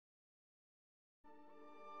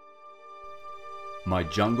My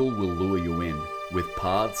jungle will lure you in with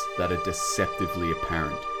paths that are deceptively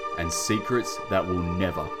apparent and secrets that will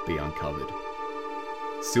never be uncovered.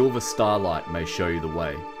 Silver starlight may show you the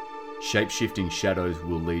way. Shape-shifting shadows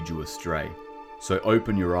will lead you astray. So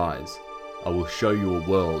open your eyes. I will show you a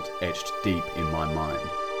world etched deep in my mind.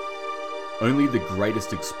 Only the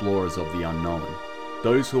greatest explorers of the unknown,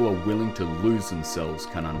 those who are willing to lose themselves,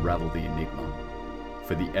 can unravel the enigma.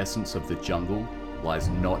 For the essence of the jungle lies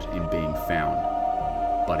not in being found,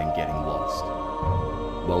 but in getting lost.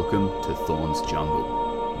 Welcome to Thorn's Jungle.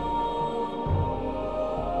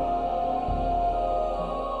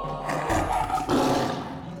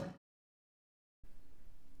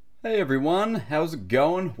 Hey everyone, how's it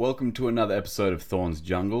going? Welcome to another episode of Thorn's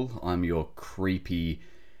Jungle. I'm your creepy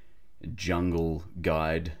jungle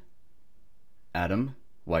guide, Adam.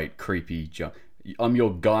 Wait, I'm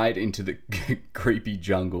your guide into the creepy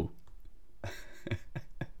jungle.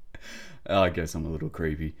 I guess I'm a little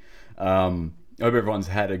creepy. Hope everyone's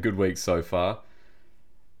had a good week so far.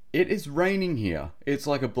 It is raining here. It's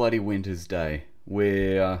like a bloody winter's day.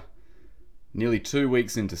 We're nearly 2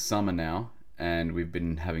 weeks into summer now, and we've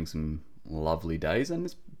been having some lovely days, and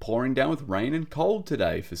it's pouring down with rain and cold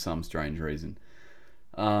today for some strange reason.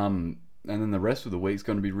 And then the rest of the week's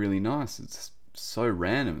going to be really nice. It's so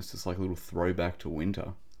random. It's just like a little throwback to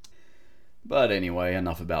winter. But anyway,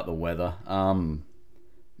 enough about the weather.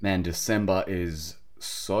 Man, December is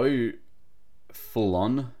so full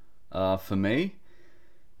on for me.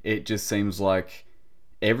 It just seems like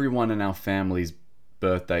everyone in our family's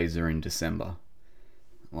birthdays are in December.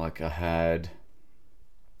 Like I had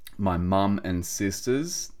my mum and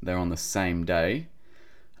sisters, they're on the same day.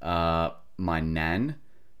 My nan,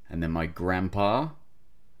 and then my grandpa,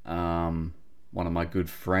 one of my good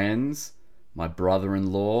friends, my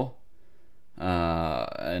brother-in-law,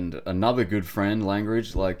 and another good friend,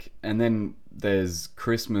 Langridge, and then there's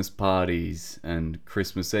Christmas parties and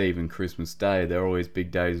Christmas Eve and Christmas Day. They're always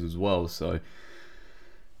big days as well, so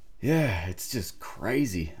yeah, it's just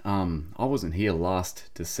crazy. I wasn't here last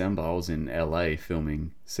December. I was in LA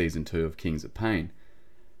filming season 2 of Kings of Pain,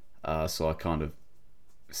 so I kind of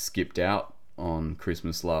skipped out on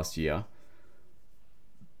Christmas last year,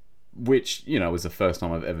 which, you know, was the first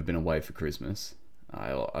time I've ever been away for Christmas.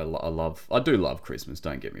 I do love Christmas,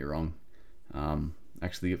 don't get me wrong.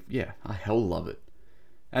 Actually, yeah, I hell love it.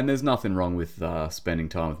 And there's nothing wrong with spending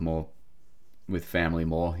time with family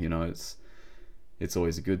more, you know, it's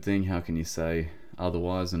always a good thing. How can you say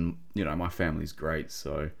otherwise? And, you know, my family's great,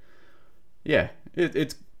 so yeah,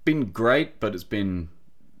 it's been great, but it's been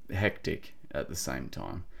hectic at the same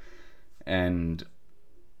time. And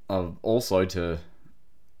I've also, to,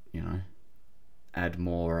 you know, add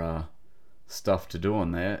more stuff to do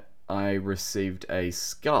on there, I received a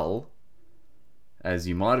skull, as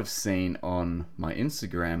you might have seen on my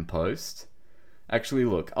Instagram post. Actually,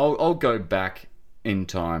 look, I'll go back in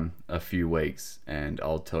time a few weeks and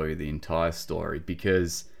I'll tell you the entire story,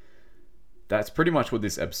 because that's pretty much what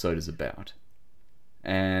this episode is about.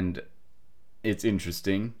 And it's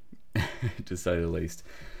interesting, to say the least.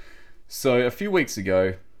 So a few weeks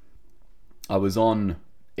ago, I was on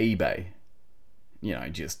eBay, you know,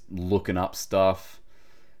 just looking up stuff,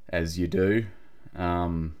 as you do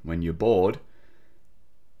when you're bored.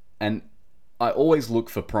 And I always look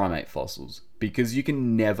for primate fossils, because you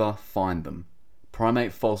can never find them.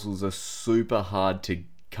 Primate fossils are super hard to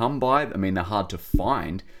come by. I mean, they're hard to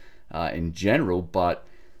find in general, but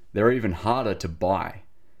they're even harder to buy.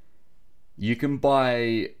 You can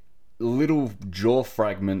buy little jaw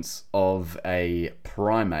fragments of a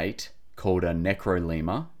primate called a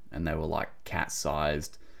necrolemur, and they were like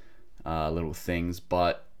cat-sized little things,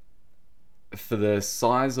 but for the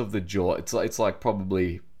size of the jaw, it's like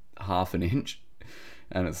probably half an inch,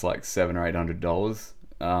 and it's like $700 or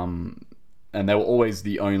 $800. And they were always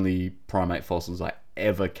the only primate fossils I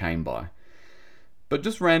ever came by. But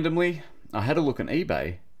just randomly, I had a look on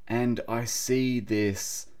eBay, and I see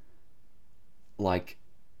this, like,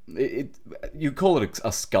 you call it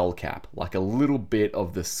a skull cap, like a little bit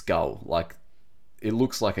of the skull, like it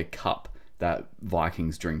looks like a cup that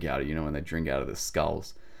Vikings drink out of, you know, when they drink out of the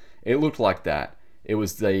skulls. It looked like that. It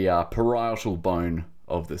was the parietal bone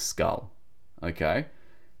of the skull, okay?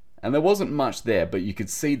 And there wasn't much there, but you could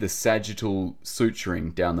see the sagittal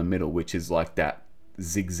suturing down the middle, which is like that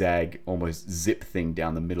zigzag, almost zip thing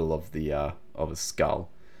down the middle of a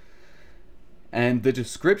skull. And the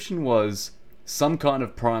description was some kind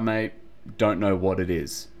of primate, don't know what it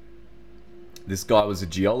is. This guy was a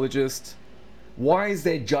geologist. Why is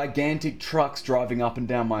there gigantic trucks driving up and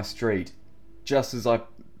down my street just as I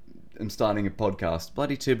am starting a podcast?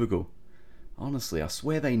 Bloody typical. Honestly, I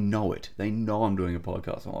swear they know it. They know I'm doing a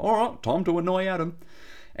podcast. I'm like, all right, time to annoy Adam.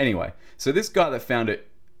 Anyway, so this guy that found it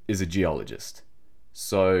is a geologist.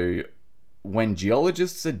 So when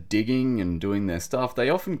geologists are digging and doing their stuff, they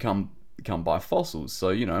often come by fossils.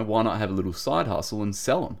 So, why not have a little side hustle and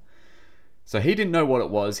sell them? So he didn't know what it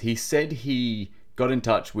was. He said he got in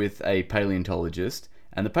touch with a paleontologist,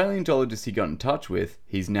 and the paleontologist he got in touch with,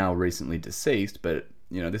 he's now recently deceased, but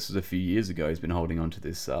this was a few years ago. He's been holding on to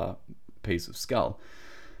this piece of skull.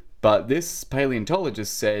 But this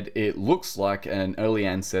paleontologist said it looks like an early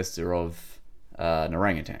ancestor of an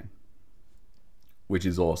orangutan, which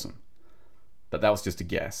is awesome. But that was just a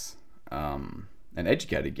guess. An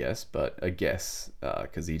educated guess, but a guess,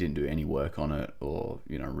 because he didn't do any work on it or,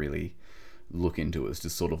 really look into it. It's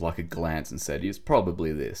just sort of like a glance and said, it's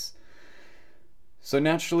probably this. So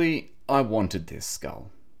naturally, I wanted this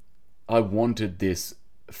skull. I wanted this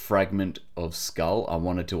fragment of skull. I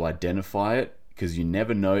wanted to identify it, because you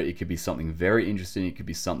never know. It could be something very interesting. It could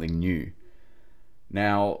be something new.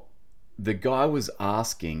 Now, the guy was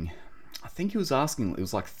asking, I think he was asking, it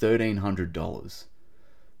was like $1,300,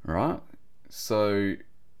 right? So,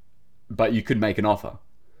 but you could make an offer.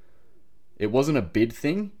 It wasn't a bid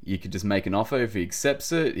thing. You could just make an offer. If he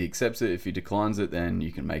accepts it, he accepts it. If he declines it, then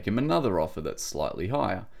you can make him another offer that's slightly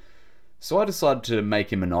higher. So I decided to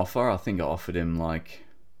make him an offer. I think I offered him like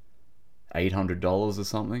 $800 or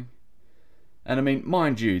something. And I mean,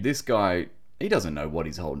 mind you, this guy, he doesn't know what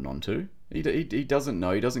he's holding on to. He doesn't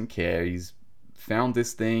know. He doesn't care. He's found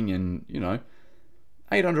this thing, and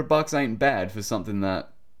 $800 ain't bad for something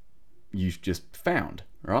that you've just found,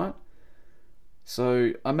 right?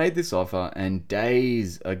 So I made this offer, and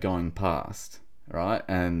days are going past, right?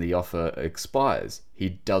 And the offer expires. He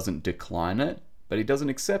doesn't decline it, but he doesn't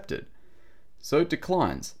accept it. So it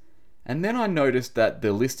declines. And then I noticed that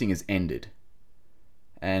the listing has ended.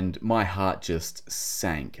 And my heart just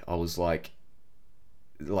sank. I was like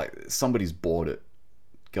somebody's bought it.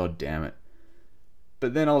 God damn it.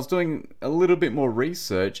 But then I was doing a little bit more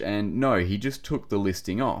research, and no, he just took the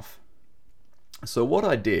listing off. So what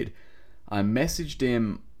I did, I messaged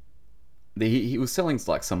him. He was selling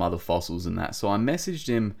like some other fossils and that. So I messaged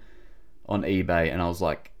him on eBay, and I was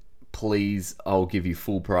like, please, I'll give you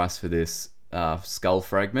full price for this skull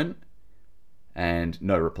fragment. And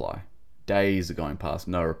no reply. Days are going past,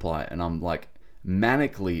 no reply. And I'm like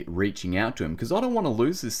manically reaching out to him, because I don't want to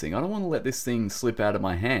lose this thing. I don't want to let this thing slip out of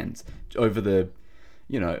my hands over the,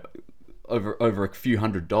 over a few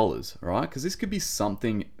 $100s, right? Because this could be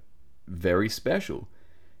something very special.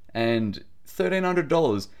 And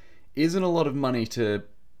 $1,300 isn't a lot of money to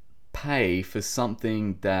pay for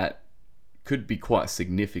something that could be quite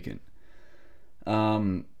significant.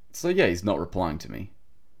 So yeah, he's not replying to me.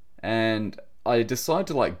 And I decided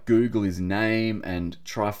to Google his name and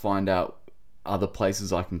try find out other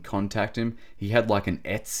places I can contact him. He had an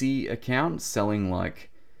Etsy account selling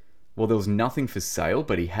there was nothing for sale,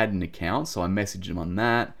 but he had an account, so I messaged him on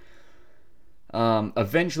that.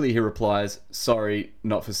 Eventually he replies, sorry,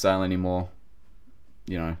 not for sale anymore.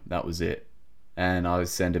 That was it. And I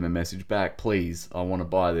send him a message back, please, I want to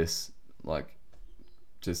buy this,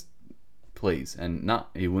 just please. And nah,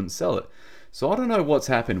 he wouldn't sell it. So I don't know what's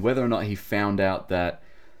happened, whether or not he found out that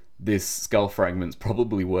this skull fragment's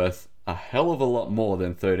probably worth a hell of a lot more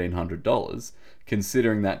than $1,300,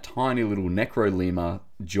 considering that tiny little necrolemur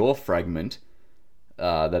jaw fragment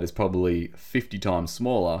that is probably 50 times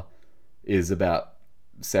smaller is about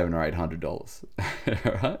 $700 or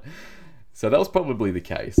 $800. Right? So that was probably the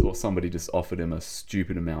case, or somebody just offered him a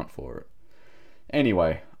stupid amount for it.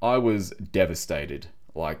 Anyway, I was devastated,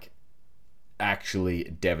 actually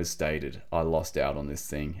devastated. I lost out on this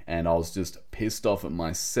thing, and I was just pissed off at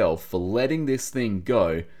myself for letting this thing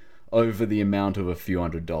go over the amount of a few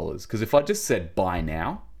 $100s. Because if I just said buy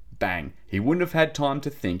now, bang, he wouldn't have had time to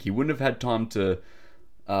think. He wouldn't have had time to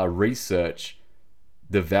research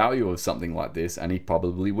the value of something like this, and he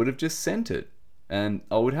probably would have just sent it, and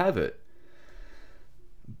I would have it.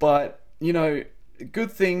 But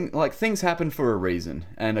good thing, things happen for a reason,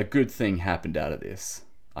 and a good thing happened out of this,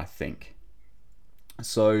 I think.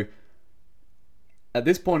 So at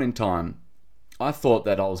this point in time, I thought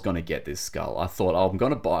that I was going to get this skull. I thought, I'm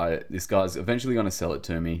going to buy it. This guy's eventually going to sell it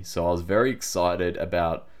to me. So I was very excited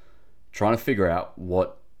about trying to figure out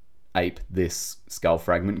what ape this skull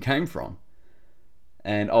fragment came from.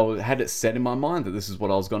 And I had it set in my mind that this is what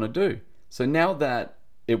I was going to do. So now that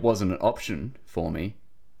it wasn't an option for me,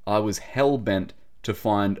 I was hell-bent to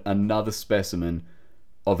find another specimen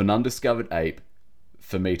of an undiscovered ape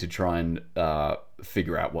for me to try and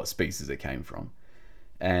figure out what species it came from.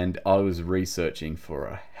 And I was researching for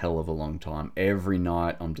a hell of a long time. Every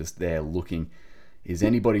night I'm just there looking, is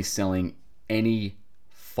anybody selling any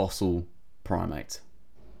fossil primates?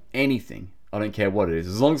 Anything. I don't care what it is,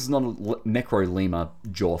 as long as it's not a necrolemur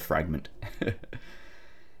jaw fragment.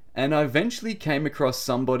 And I eventually came across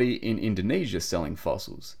somebody in Indonesia selling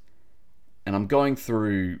fossils. And I'm going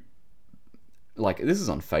through, like, this is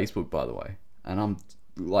on Facebook, by the way. And I'm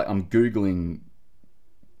Googling,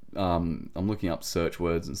 I'm looking up search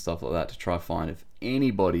words and stuff like that to try to find if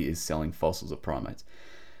anybody is selling fossils of primates.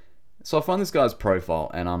 So I find this guy's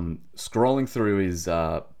profile and I'm scrolling through his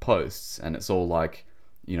posts, and it's all like,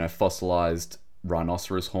 you know, fossilized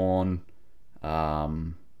rhinoceros horn,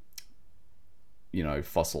 you know,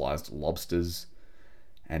 fossilized lobsters.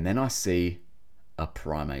 And then I see a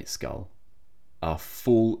primate skull. A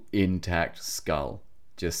full intact skull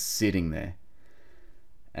just sitting there.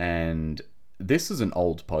 And this is an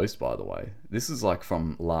old post, by the way. This is like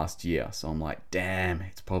from last year. So I'm like, damn,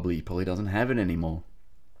 he probably doesn't have it anymore.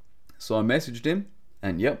 So I messaged him,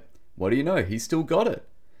 and yep, what do you know? He's still got it.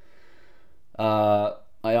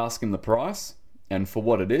 I asked him the price, and for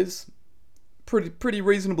what it is, pretty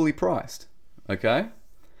reasonably priced. Okay.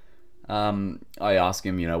 I asked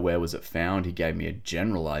him, you know, where was it found? He gave me a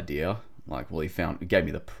general idea. Like, well, he gave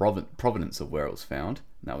me the provenance of where it was found,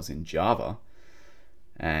 and that was in Java.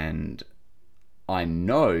 And I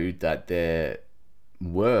know that there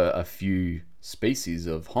were a few species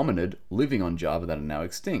of hominid living on Java that are now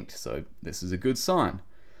extinct, so this is a good sign.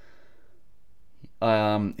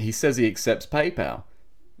 He says he accepts PayPal.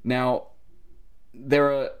 Now,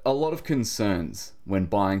 there are a lot of concerns when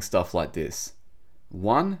buying stuff like this.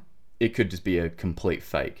 One, it could just be a complete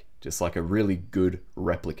fake, just like a really good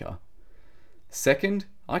replica. Second,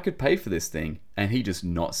 I could pay for this thing and he just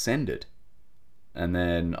not send it. And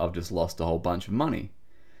then I've just lost a whole bunch of money.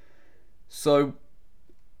 So,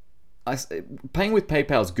 paying with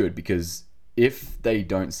PayPal is good because if they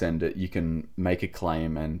don't send it, you can make a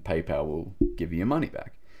claim and PayPal will give you your money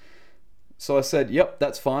back. So I said, yep,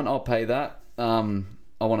 that's fine, I'll pay that. I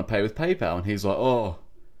want to pay with PayPal. And he's like, oh,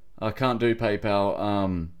 I can't do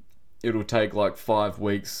PayPal. It'll take like 5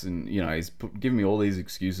 weeks. And, you know, he's giving me all these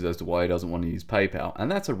excuses as to why he doesn't want to use PayPal.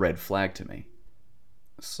 And that's a red flag to me.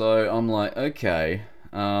 So I'm like, okay,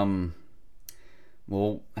 well,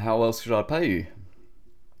 how else should I pay you?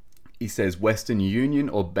 He says Western Union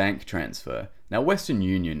or bank transfer. Now, Western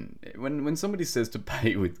Union, when somebody says to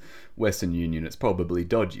pay with Western Union, it's probably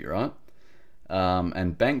dodgy, right?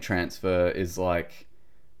 And bank transfer is like,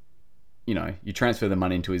 you know, you transfer the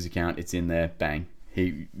money into his account, it's in there, bang.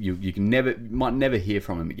 You might never hear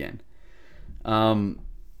from him again.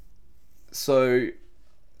 So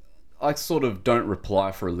I sort of don't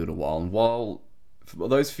reply for a little while, and while for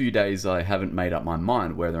those few days I haven't made up my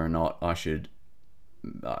mind whether or not I should,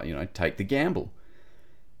 take the gamble.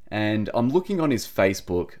 And I'm looking on his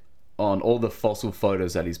Facebook on all the fossil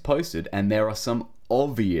photos that he's posted, and there are some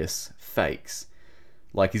obvious fakes.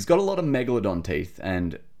 Like, he's got a lot of megalodon teeth,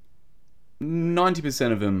 and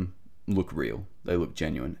 90% of them look real. They look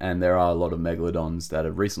genuine, and there are a lot of megalodons that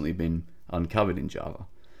have recently been uncovered in Java.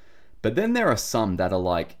 But then there are some that are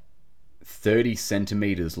like 30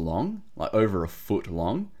 centimeters long, like over a foot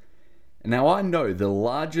long. Now, I know the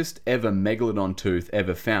largest ever megalodon tooth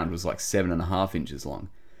ever found was like 7.5 inches long.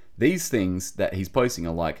 These things that he's posting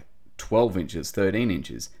are like 12 inches, 13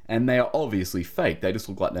 inches, and they are obviously fake. They just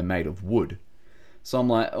look like they're made of wood. So I'm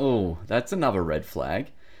like, oh, that's another red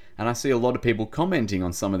flag. And I see a lot of people commenting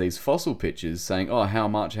on some of these fossil pictures saying, oh, how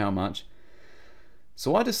much?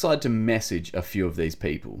 So I decide to message a few of these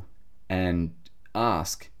people and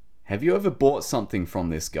ask, have you ever bought something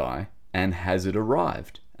from this guy and has it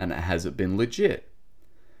arrived? And has it been legit?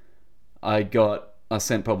 I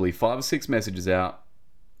sent probably 5 or 6 messages out.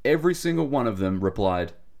 Every single one of them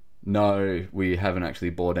replied, no, we haven't actually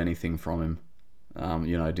bought anything from him.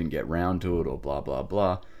 Didn't get round to it or blah, blah,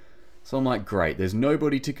 blah. So I'm like, great, there's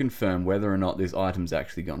nobody to confirm whether or not this item's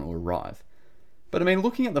actually going to arrive. But I mean,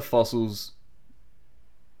 looking at the fossils,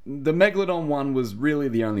 the Megalodon one was really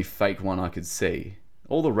the only fake one I could see.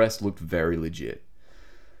 All the rest looked very legit.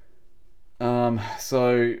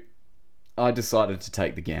 So I decided to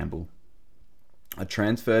take the gamble. I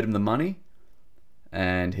transferred him the money,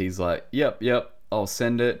 and he's like, yep, I'll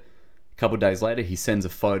send it. A couple of days later, he sends a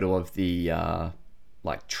photo of the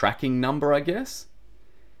tracking number, I guess.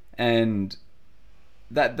 And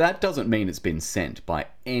that doesn't mean it's been sent by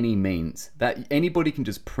any means. That anybody can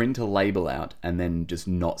just print a label out and then just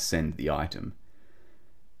not send the item.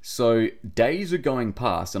 So days are going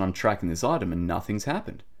past and I'm tracking this item and nothing's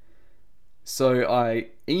happened. So I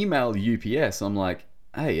email UPS. I'm like,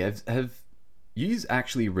 hey, you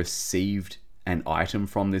actually received an item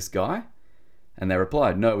from this guy? And they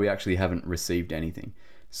replied, no, we actually haven't received anything.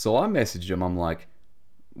 So I messaged him. I'm like,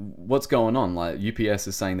 what's going on? Like, UPS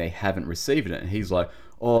is saying they haven't received it. And he's like,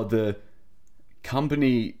 oh, the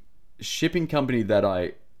shipping company that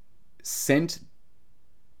I sent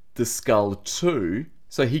the skull to.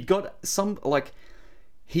 So he got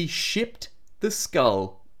he shipped the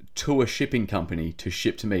skull to a shipping company to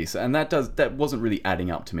ship to me. So, and that wasn't really adding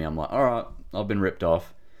up to me. I'm like, all right, I've been ripped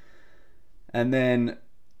off. And then,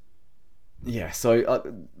 yeah, so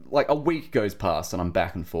like a week goes past and I'm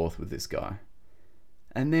back and forth with this guy.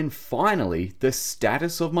 And then finally, the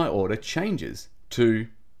status of my order changes to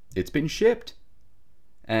it's been shipped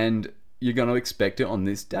and you're going to expect it on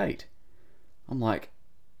this date. I'm like,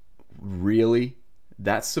 really?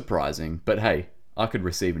 That's surprising. But hey, I could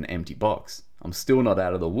receive an empty box. I'm still not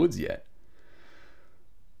out of the woods yet.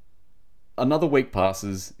 Another week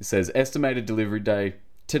passes. It says estimated delivery day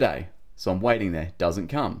today. So I'm waiting there. Doesn't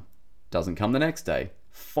come. Doesn't come the next day.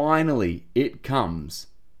 Finally, it comes.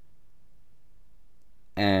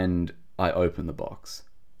 And I open the box.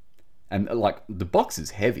 And like, the box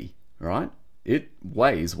is heavy, right? It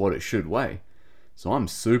weighs what it should weigh. So I'm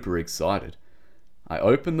super excited. I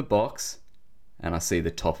open the box and I see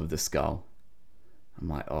the top of the skull. I'm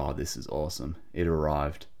like, oh, this is awesome. It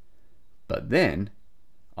arrived. But then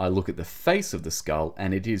I look at the face of the skull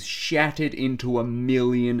and it is shattered into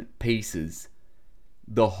 1,000,000 pieces.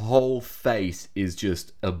 The whole face is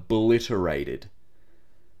just obliterated.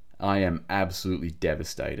 I am absolutely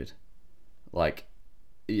devastated. Like,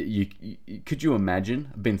 could you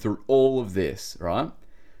imagine? I've been through all of this, right?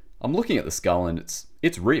 I'm looking at the skull and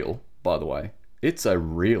it's real, by the way. It's a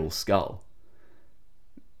real skull.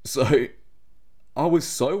 So I was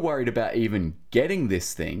so worried about even getting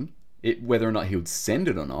this thing, whether or not he would send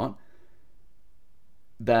it or not,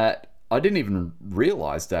 that I didn't even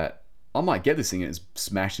realize that I might get this thing and it's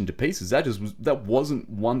smashed into pieces. That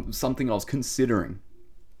wasn't something I was considering.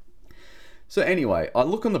 So anyway, I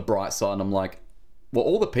look on the bright side and I'm like, well,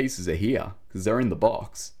 all the pieces are here because they're in the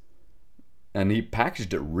box. And he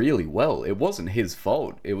packaged it really well. It wasn't his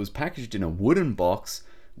fault. It was packaged in a wooden box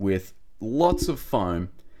with lots of foam.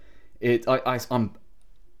 I'm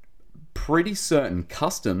pretty certain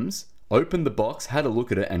customs opened the box, had a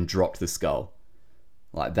look at it, and dropped the skull.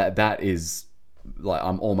 Like that is, like,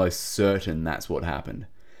 I'm almost certain that's what happened.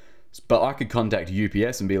 But I could contact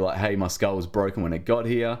UPS and be like, hey, my skull was broken when it got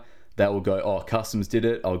here. That will go, oh, customs did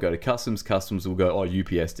it. I'll go to customs. Customs will go, oh,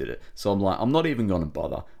 UPS did it. So I'm like, I'm not even going to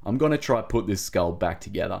bother. I'm going to try put this skull back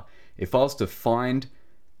together. If I was to find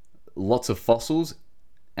lots of fossils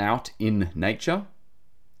out in nature,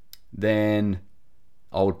 then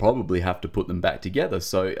I would probably have to put them back together.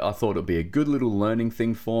 So I thought it'd be a good little learning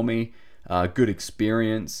thing for me, good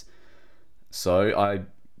experience. So I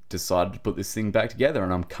decided to put this thing back together,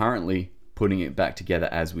 and I'm currently putting it back together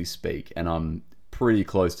as we speak, and I'm pretty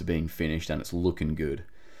close to being finished, and it's looking good.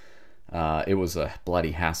 It was a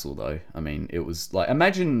bloody hassle though. I mean, it was like,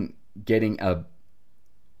 imagine getting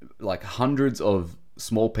hundreds of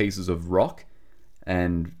small pieces of rock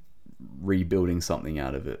and rebuilding something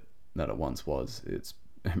out of it that it once was. It's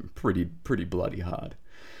pretty bloody hard.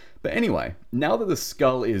 But anyway, now that the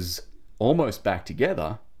skull is almost back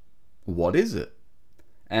together, what is it?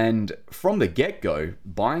 And from the get-go,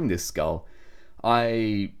 buying this skull,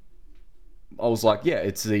 I was like, yeah,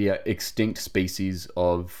 it's the extinct species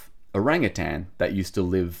of orangutan that used to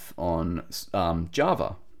live on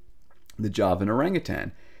Java, the Javan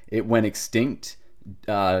orangutan. It went extinct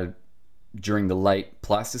during the late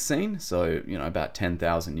Pleistocene, so about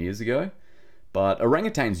 10,000 years ago. But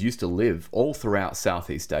orangutans used to live all throughout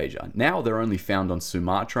Southeast Asia. Now they're only found on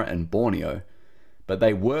Sumatra and Borneo, but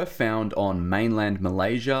they were found on mainland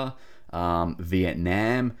Malaysia,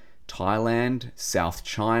 Vietnam, Thailand, South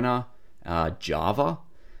China, Java.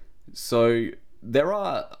 So there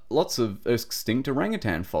are lots of extinct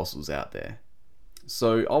orangutan fossils out there.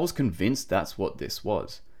 So I was convinced that's what this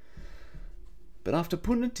was. But after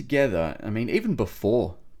putting it together, I mean, even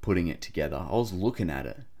before putting it together, I was looking at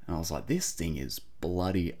it and I was like, this thing is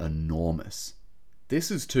bloody enormous. This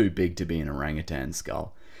is too big to be an orangutan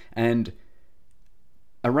skull. And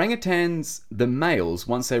orangutans, the males,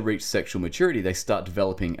 once they reach sexual maturity, they start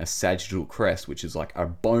developing a sagittal crest, which is like a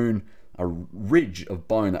ridge of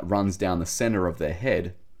bone that runs down the center of their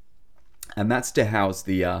head. And that's to house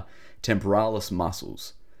the temporalis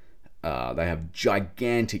muscles. They have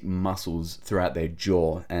gigantic muscles throughout their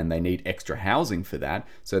jaw, and they need extra housing for that.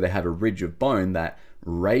 So they have a ridge of bone that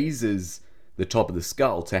raises the top of the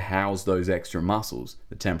skull to house those extra muscles,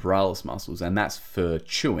 the temporalis muscles, and that's for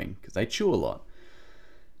chewing, because they chew a lot.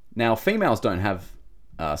 Now, females don't have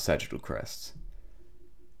sagittal crests,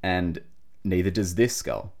 and neither does this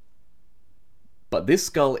skull. But this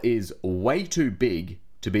skull is way too big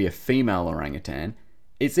to be a female orangutan.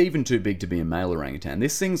 It's even too big to be a male orangutan.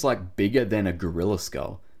 This thing's like bigger than a gorilla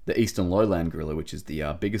skull. The eastern lowland gorilla, which is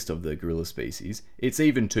the biggest of the gorilla species, it's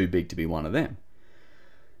even too big to be one of them.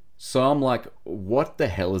 So I'm like, what the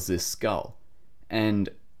hell is this skull? And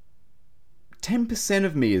 10%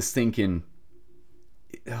 of me is thinking,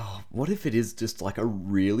 oh, what if it is just like a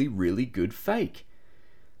really, really good fake?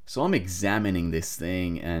 So I'm examining this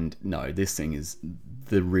thing, and no, this thing is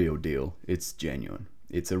the real deal. It's genuine.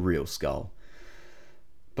 It's a real skull.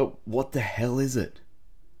 But what the hell is it?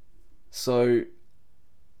 So,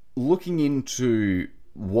 looking into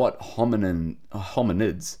what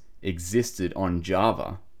hominids existed on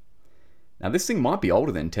Java, now this thing might be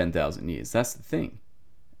older than 10,000 years. That's the thing.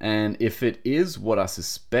 And if it is what I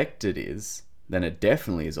suspect it is, then it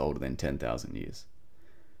definitely is older than 10,000 years.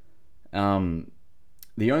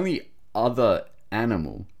 The only other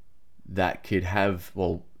animal that could have,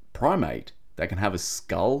 well, primate, that can have a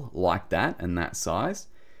skull like that and that size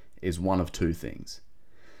is one of two things.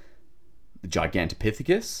 The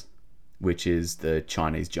Gigantopithecus, which is the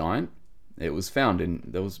Chinese giant. There was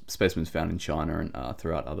specimens found in China and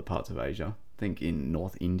throughout other parts of Asia. I think in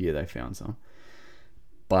North India they found some.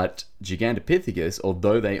 But Gigantopithecus,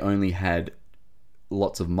 although they only had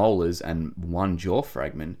lots of molars and one jaw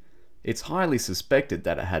fragment, it's highly suspected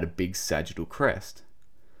that it had a big sagittal crest.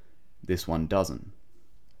 This one doesn't.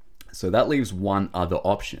 So that leaves one other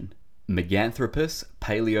option. Meganthropus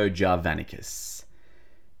paleojavanicus.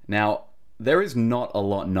 Now, there is not a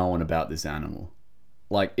lot known about this animal.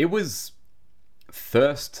 Like, it was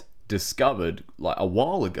first discovered like a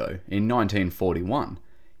while ago in 1941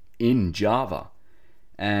 in Java.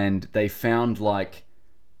 And they found like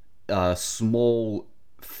a small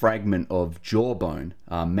fragment of jawbone,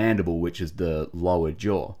 mandible, which is the lower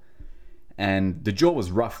jaw. And the jaw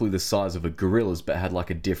was roughly the size of a gorilla's, but had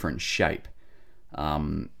like a different shape.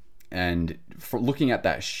 And for looking at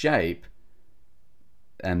that shape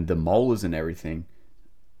and the molars and everything,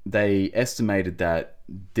 they estimated that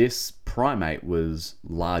this primate was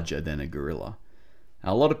larger than a gorilla.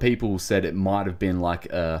 Now, a lot of people said it might have been like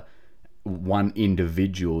one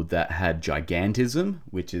individual that had gigantism,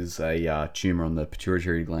 which is a tumor on the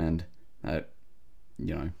pituitary gland that,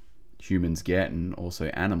 humans get, and also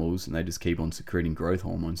animals, and they just keep on secreting growth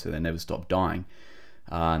hormones, so they never stop dying.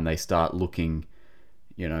 And they start looking,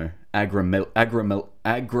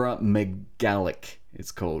 agromegalic,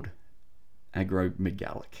 it's called.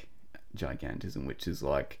 Agromegalic gigantism, which is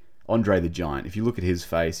like Andre the Giant. If you look at his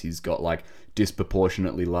face, he's got like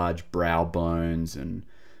disproportionately large brow bones and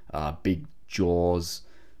big jaws.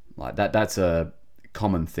 Like that's a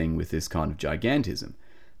common thing with this kind of gigantism.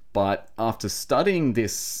 But after studying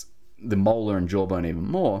the molar and jawbone even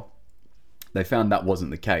more, they found that wasn't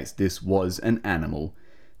the case. This was an animal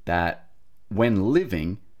that, when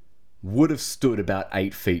living, would have stood about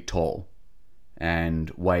 8 feet tall and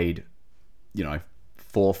weighed, 400,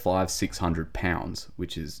 500, 600 pounds,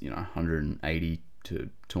 which is, 180 to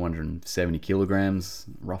 270 kilograms,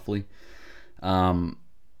 roughly. Now,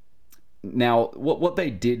 what they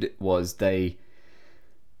did was they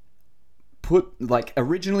put,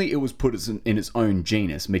 originally it was put in its own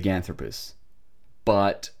genus, Meganthropus,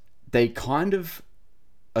 but they kind of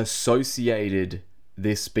associated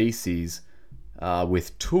this species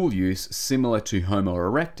with tool use similar to Homo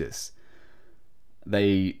erectus.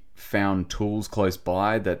 They found tools close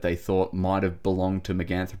by that they thought might have belonged to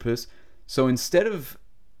Meganthropus. So instead of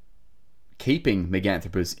keeping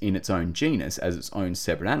Meganthropus in its own genus as its own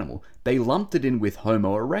separate animal, they lumped it in with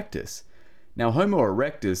Homo erectus. Now, Homo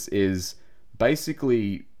erectus is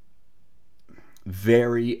basically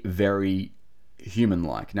very, very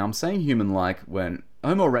human-like. Now, I'm saying human-like when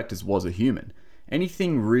Homo erectus was a human.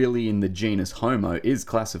 Anything really in the genus Homo is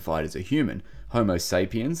classified as a human. Homo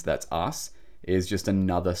sapiens, that's us, is just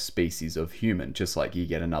another species of human, just like you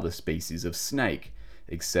get another species of snake,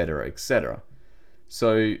 etc., etc.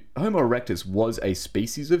 So Homo erectus was a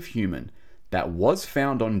species of human that was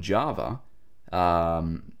found on Java,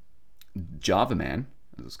 Java Man,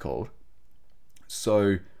 as it's called.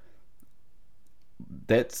 So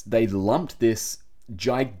they lumped this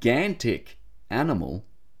gigantic animal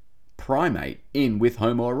primate in with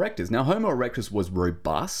Homo erectus. Now, Homo erectus was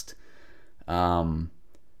robust, had,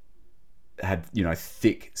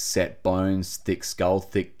 thick set bones, thick skull,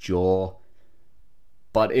 thick jaw,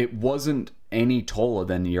 but it wasn't any taller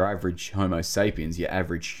than your average Homo sapiens, your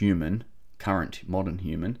average human, current modern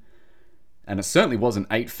human, and it certainly wasn't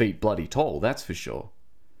 8 feet bloody tall, that's for sure.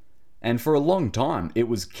 And for a long time, it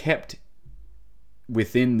was kept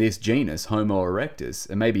within this genus, Homo erectus,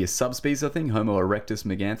 and maybe a subspecies, I think, Homo erectus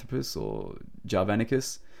meganthropus or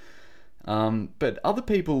javanicus. But other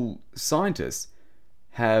people, scientists,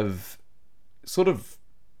 have sort of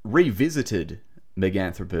revisited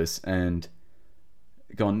Meganthropus and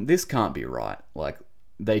gone, this can't be right. Like,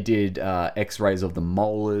 they did x-rays of the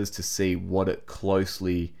molars to see what it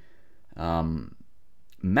closely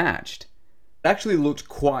matched. It actually looked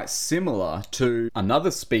quite similar to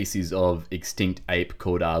another species of extinct ape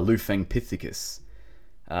called Lufengpithecus,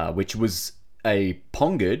 which was a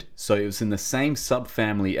pongid, so it was in the same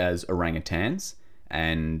subfamily as orangutans,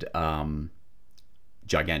 and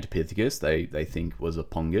Gigantopithecus, they think was a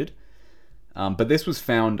pongid. But this was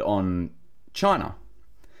found on China.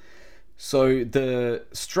 So the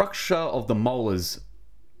structure of the molars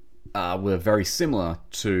were very similar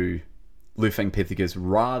to Lufengpithecus,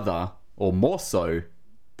 rather, or more so,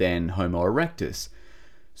 than Homo erectus.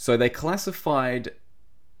 So they reclassified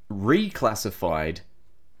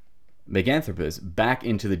Meganthropus back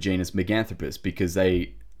into the genus Meganthropus because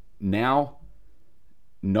they now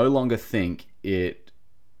no longer think it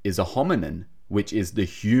is a hominin, which is the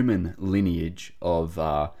human lineage of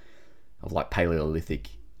like Paleolithic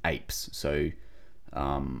apes. So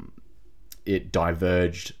it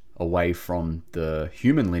diverged away from the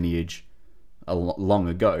human lineage long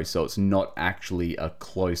ago, so it's not actually a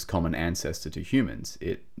close common ancestor to humans.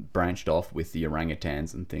 It branched off with the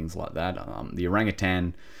orangutans and things like that. The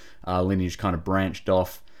orangutan lineage kind of branched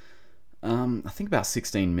off, I think about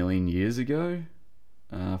 16 million years ago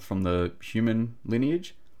from the human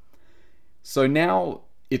lineage. So now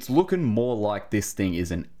it's looking more like this thing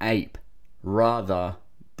is an ape rather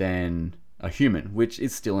than a human, which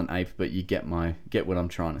is still an ape, but you get what I'm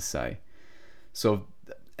trying to say. So,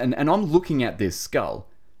 and I'm looking at this skull,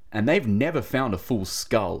 and they've never found a full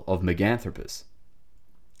skull of Meganthropus.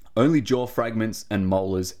 Only jaw fragments and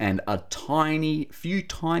molars and a few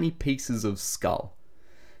tiny pieces of skull.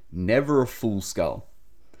 Never a full skull.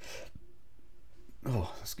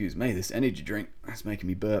 Oh, excuse me, this energy drink, that's making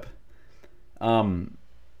me burp. And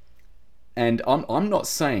I'm not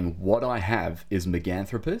saying what I have is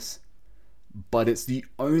Meganthropus, but it's the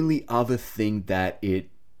only other thing that it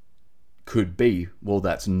could be, well,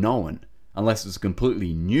 that's known, unless it's a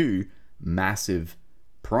completely new, massive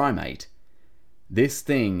primate. This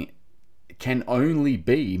thing can only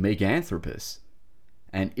be Meganthropus.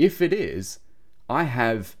 And if it is, I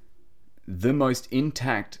have the most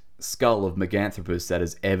intact skull of Meganthropus that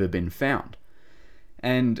has ever been found.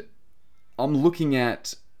 And I'm looking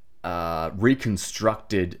at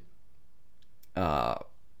reconstructed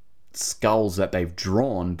skulls that they've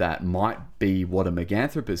drawn that might be what a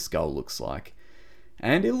Meganthropus skull looks like.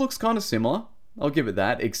 And it looks kind of similar, I'll give it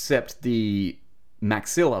that, except the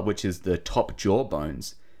maxilla, which is the top jaw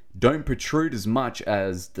bones, don't protrude as much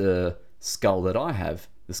as the skull that I have.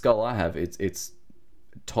 The skull I have, its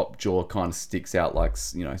top jaw kind of sticks out like,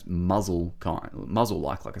 you know,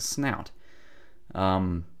 muzzle-like, like a snout.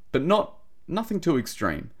 But nothing too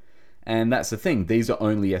extreme. And that's the thing, these are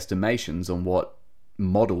only estimations on what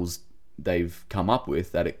models they've come up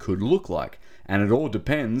with that it could look like. And it all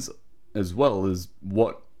depends as well as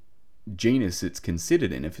what genus it's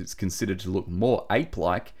considered in. If it's considered to look more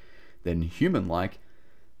ape-like than human-like,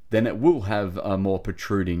 then it will have a more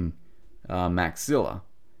protruding maxilla.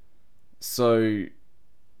 So,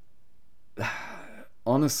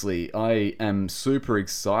 honestly, I am super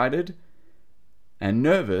excited and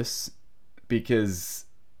nervous because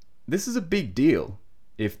this is a big deal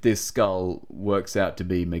if this skull works out to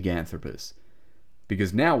be Meganthropus.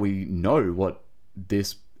 Because now we know what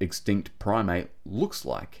this extinct primate looks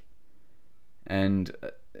like. And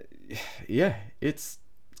yeah, it's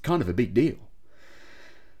kind of a big deal.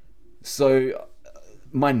 So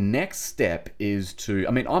my next step is to,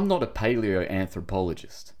 I mean, I'm not a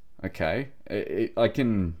paleoanthropologist, okay?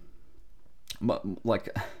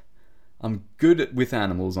 I'm good with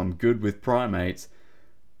animals, I'm good with primates,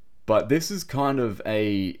 but this is kind of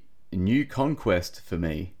a new conquest for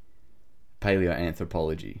me,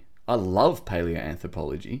 paleoanthropology. I love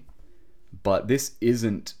paleoanthropology, but this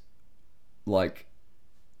isn't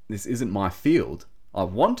my field. I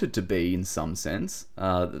want it to be in some sense.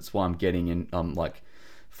 That's why I'm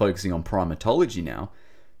focusing on primatology now,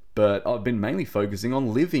 but I've been mainly focusing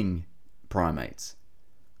on living primates.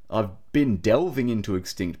 I've been delving into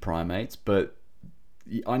extinct primates, but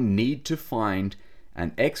I need to find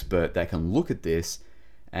an expert that can look at this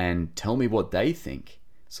and tell me what they think.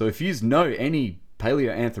 So if you know any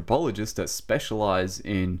paleoanthropologists that specialize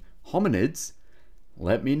in hominids,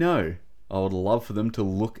 let me know. I would love for them to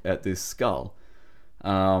look at this skull.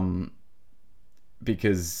 um,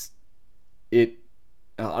 because it.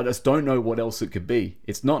 I just don't know what else it could be.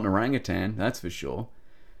 It's not an orangutan, that's for sure.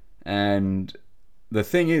 And the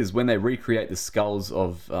thing is, when they recreate the skulls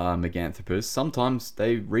of Meganthropus, sometimes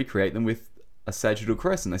they recreate them with a sagittal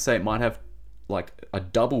crest, and they say it might have like a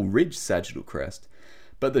double ridged sagittal crest.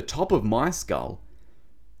 But the top of my skull,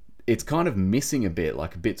 it's kind of missing a bit,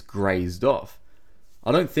 like a bit's grazed off.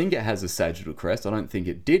 I don't think it has a sagittal crest. I don't think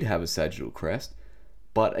it did have a sagittal crest.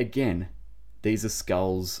 But again, these are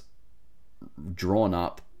skulls drawn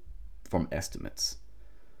up from estimates.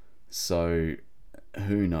 So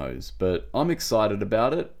who knows? But I'm excited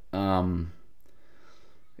about it.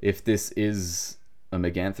 If this is a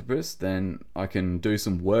Meganthropus, then I can do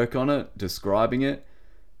some work on it, describing it,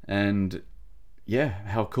 and yeah,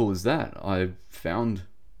 how cool is that? I found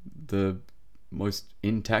the most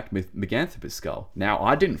intact Meganthropus skull. Now,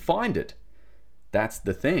 I didn't find it. That's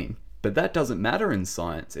the thing. But that doesn't matter in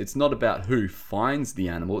science. It's not about who finds the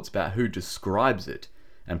animal, it's about who describes it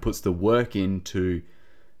and puts the work in to,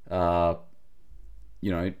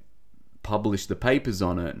 publish the papers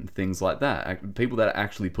on it and things like that. People that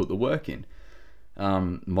actually put the work in.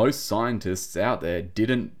 Most scientists out there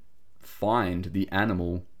didn't find the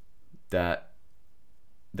animal that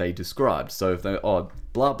they described. So if they,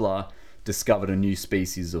 blah blah, discovered a new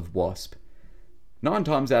species of wasp, 9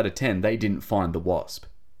 times out of 10 they didn't find the wasp.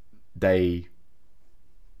 They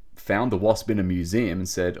found the wasp in a museum and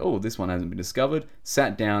said, oh, this one hasn't been discovered,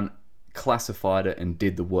 sat down, classified it, and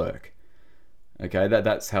did the work. Okay,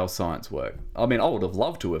 that's how science works. I mean, I would have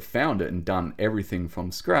loved to have found it and done everything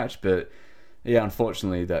from scratch, but yeah,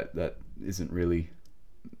 unfortunately that isn't really,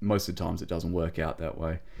 most of the times it doesn't work out that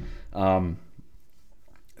way.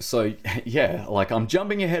 So yeah, like I'm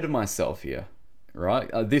jumping ahead of myself here, right?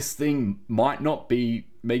 This thing might not be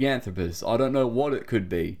Meganthropus. I don't know what it could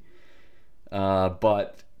be.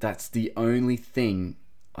 But that's the only thing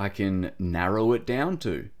I can narrow it down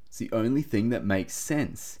to. It's the only thing that makes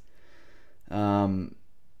sense.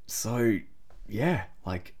 So yeah,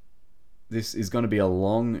 like this is going to be a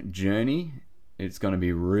long journey. It's going to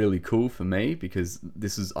be really cool for me because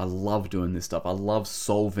I love doing this stuff. I love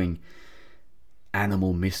solving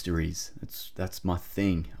animal mysteries. That's my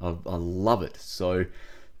thing. I love it. So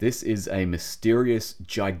this is a mysterious,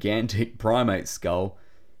 gigantic primate skull,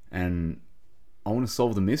 and I want to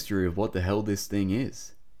solve the mystery of what the hell this thing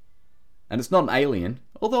is. And it's not an alien,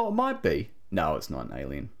 although it might be. No, it's not an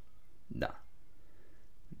alien. No,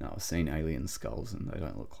 I've seen alien skulls and they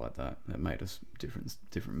don't look like that. They're made of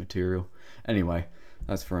different material. Anyway,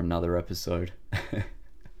 that's for another episode.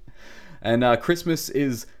 And Christmas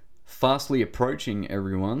is fastly approaching,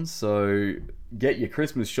 everyone, so get your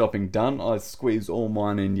Christmas shopping done. I squeezed all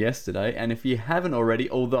mine in yesterday, and if you haven't already,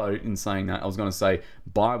 although in saying that I was going to say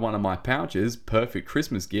buy one of my pouches, perfect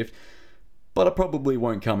Christmas gift, but I probably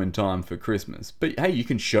won't come in time for Christmas. But hey, you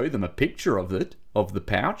can show them a picture of the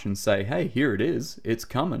pouch, and say, hey, here it is, it's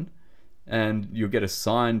coming, and you'll get a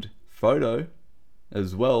signed photo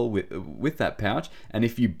as well with that pouch. And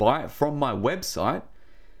if you buy it from my website,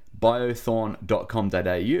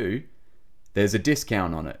 biothorn.com.au, there's a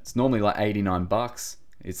discount on it. It's normally like $89.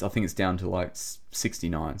 I think it's down to like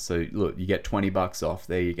 $69. So look, you get $20 off.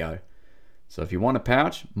 There you go. So if you want a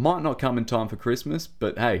pouch, might not come in time for Christmas,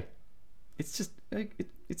 but hey, it's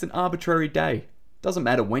an arbitrary day. Doesn't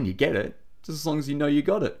matter when you get it, just as long as you know you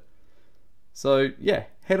got it. So yeah,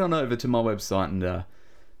 head on over to my website and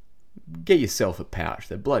get yourself a pouch.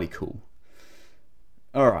 They're bloody cool.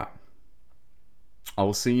 Alright. I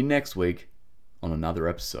will see you next week on another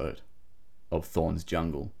episode of Thorn's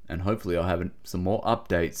Jungle, and hopefully I'll have some more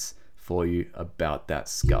updates for you about that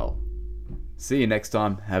skull. See you next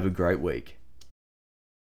time. Have a great week.